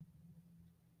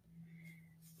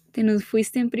Te nos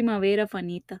fuiste en primavera,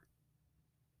 Fanita.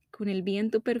 Con el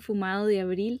viento perfumado de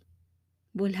abril,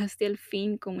 volaste al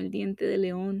fin como el diente de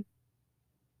león.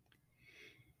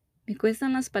 Me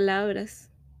cuestan las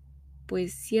palabras,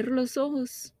 pues cierro los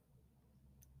ojos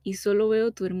y solo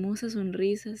veo tu hermosa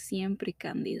sonrisa siempre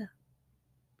cándida.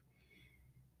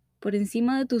 Por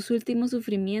encima de tus últimos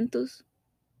sufrimientos,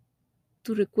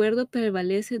 tu recuerdo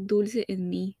prevalece dulce en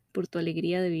mí por tu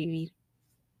alegría de vivir.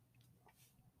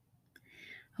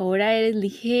 Ahora eres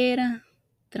ligera,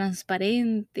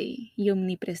 transparente y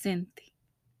omnipresente.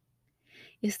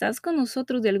 Estás con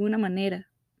nosotros de alguna manera,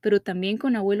 pero también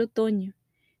con abuelo Toño,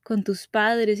 con tus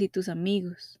padres y tus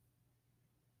amigos.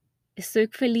 Estoy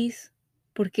feliz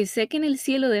porque sé que en el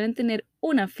cielo deben tener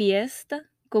una fiesta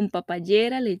con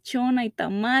papayera, lechona y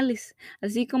tamales,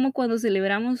 así como cuando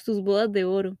celebramos tus bodas de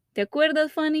oro. ¿Te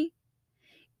acuerdas, Fanny?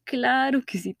 Claro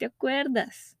que sí te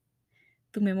acuerdas.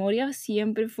 Tu memoria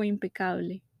siempre fue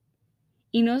impecable.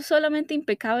 Y no solamente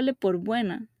impecable por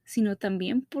buena, sino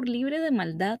también por libre de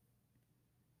maldad.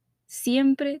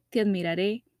 Siempre te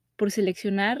admiraré por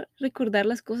seleccionar recordar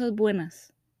las cosas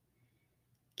buenas,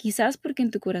 quizás porque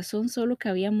en tu corazón solo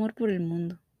cabía amor por el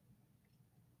mundo.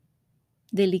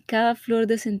 Delicada flor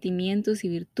de sentimientos y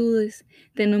virtudes,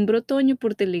 te nombró Toño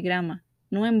por telegrama,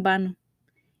 no en vano,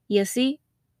 y así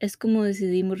es como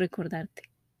decidimos recordarte.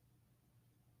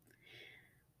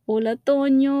 Hola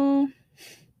Toño,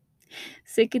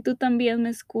 sé que tú también me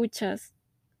escuchas.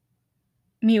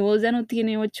 Mi voz ya no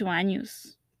tiene 8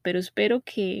 años, pero espero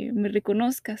que me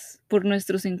reconozcas por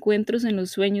nuestros encuentros en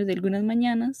los sueños de algunas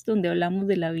mañanas donde hablamos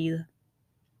de la vida.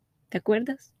 ¿Te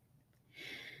acuerdas?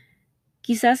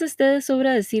 Quizás esté de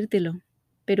sobra decírtelo,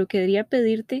 pero quería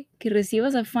pedirte que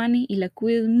recibas a Fanny y la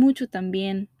cuides mucho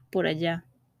también por allá,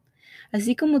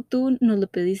 así como tú nos lo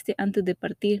pediste antes de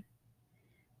partir.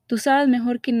 Tú sabes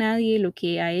mejor que nadie lo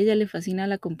que a ella le fascina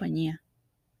la compañía.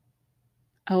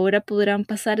 Ahora podrán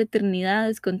pasar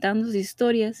eternidades contándose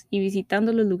historias y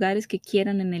visitando los lugares que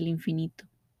quieran en el infinito.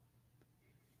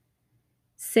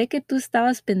 Sé que tú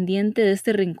estabas pendiente de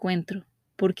este reencuentro,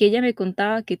 porque ella me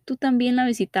contaba que tú también la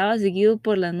visitabas seguido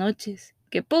por las noches,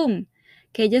 que ¡pum!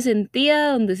 Que ella sentía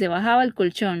donde se bajaba el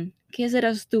colchón, que ese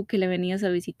eras tú que le venías a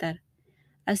visitar.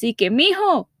 Así que,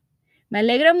 mijo, me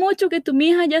alegra mucho que tu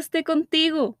mija ya esté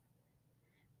contigo.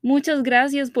 Muchas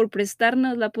gracias por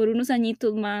prestárnosla por unos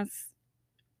añitos más.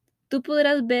 Tú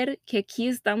podrás ver que aquí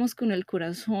estamos con el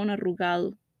corazón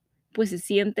arrugado, pues se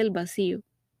siente el vacío.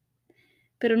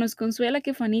 Pero nos consuela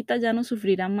que Fanita ya no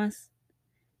sufrirá más.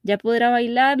 Ya podrá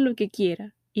bailar lo que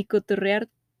quiera y cotorrear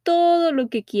todo lo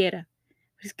que quiera.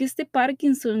 Es que este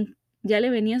Parkinson ya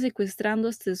le venía secuestrando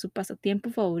hasta su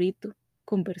pasatiempo favorito,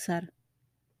 conversar.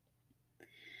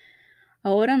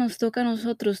 Ahora nos toca a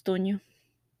nosotros, Toño.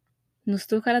 Nos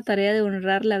toca la tarea de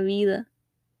honrar la vida,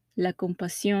 la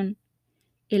compasión,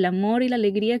 el amor y la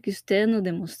alegría que ustedes nos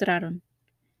demostraron.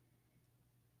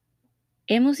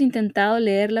 Hemos intentado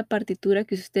leer la partitura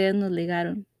que ustedes nos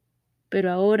legaron,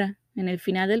 pero ahora, en el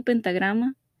final del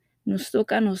pentagrama, nos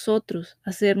toca a nosotros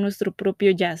hacer nuestro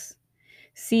propio jazz.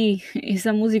 Sí,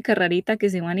 esa música rarita que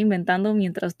se van inventando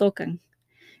mientras tocan.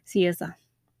 Sí, esa.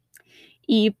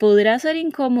 Y podrá ser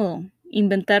incómodo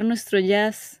inventar nuestro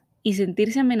jazz y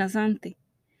sentirse amenazante,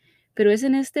 pero es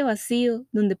en este vacío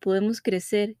donde podemos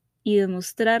crecer y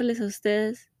demostrarles a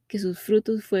ustedes que sus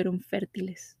frutos fueron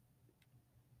fértiles.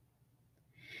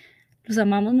 Los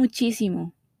amamos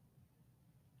muchísimo.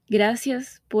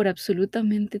 Gracias por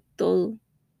absolutamente todo.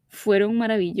 Fueron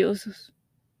maravillosos.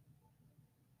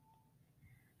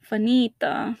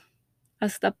 Fanita,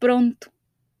 hasta pronto.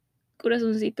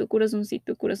 Corazoncito,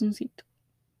 corazoncito, corazoncito.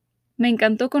 Me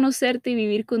encantó conocerte y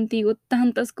vivir contigo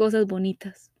tantas cosas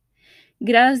bonitas.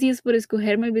 Gracias por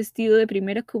escogerme el vestido de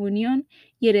primera comunión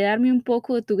y heredarme un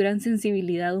poco de tu gran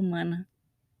sensibilidad humana.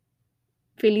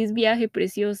 Feliz viaje,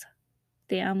 preciosa.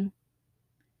 Te amo.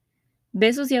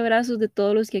 Besos y abrazos de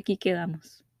todos los que aquí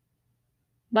quedamos.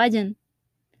 Vayan,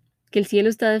 que el cielo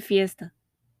está de fiesta.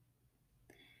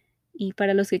 Y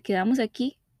para los que quedamos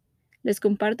aquí, les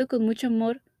comparto con mucho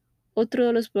amor otro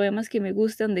de los poemas que me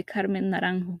gustan de Carmen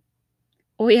Naranjo.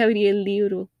 Hoy abrí el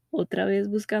libro, otra vez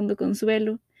buscando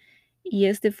consuelo, y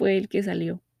este fue el que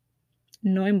salió,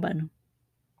 no en vano.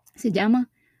 Se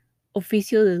llama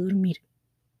Oficio de dormir.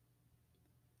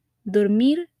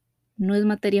 Dormir no es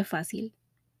materia fácil.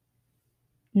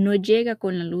 No llega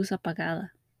con la luz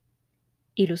apagada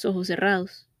y los ojos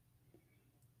cerrados,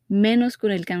 menos con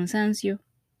el cansancio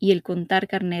y el contar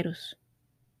carneros.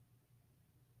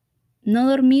 No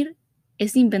dormir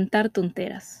es inventar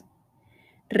tonteras,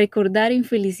 recordar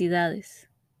infelicidades,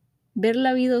 ver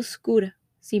la vida oscura,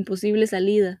 sin posible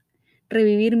salida,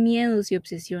 revivir miedos y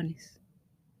obsesiones.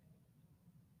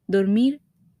 Dormir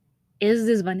es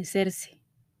desvanecerse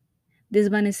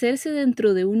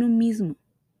dentro de uno mismo,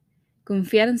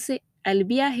 confiarse al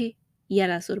viaje y a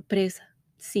la sorpresa.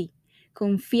 Sí,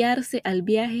 confiarse al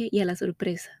viaje y a la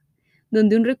sorpresa,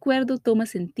 donde un recuerdo toma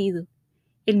sentido,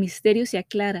 el misterio se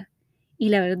aclara y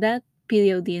la verdad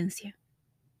pide audiencia.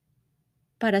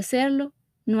 Para hacerlo,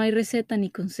 no hay receta ni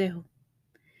consejo,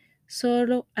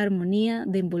 solo armonía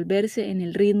de envolverse en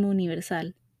el ritmo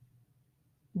universal.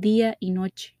 Día y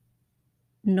noche,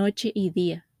 noche y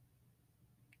día,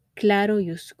 claro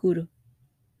y oscuro,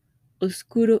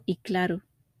 oscuro y claro.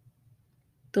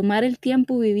 Tomar el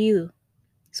tiempo vivido,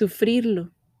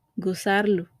 sufrirlo,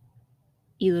 gozarlo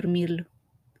y dormirlo.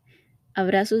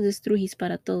 Abrazos de estrujis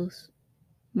para todos.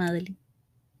 Madeline.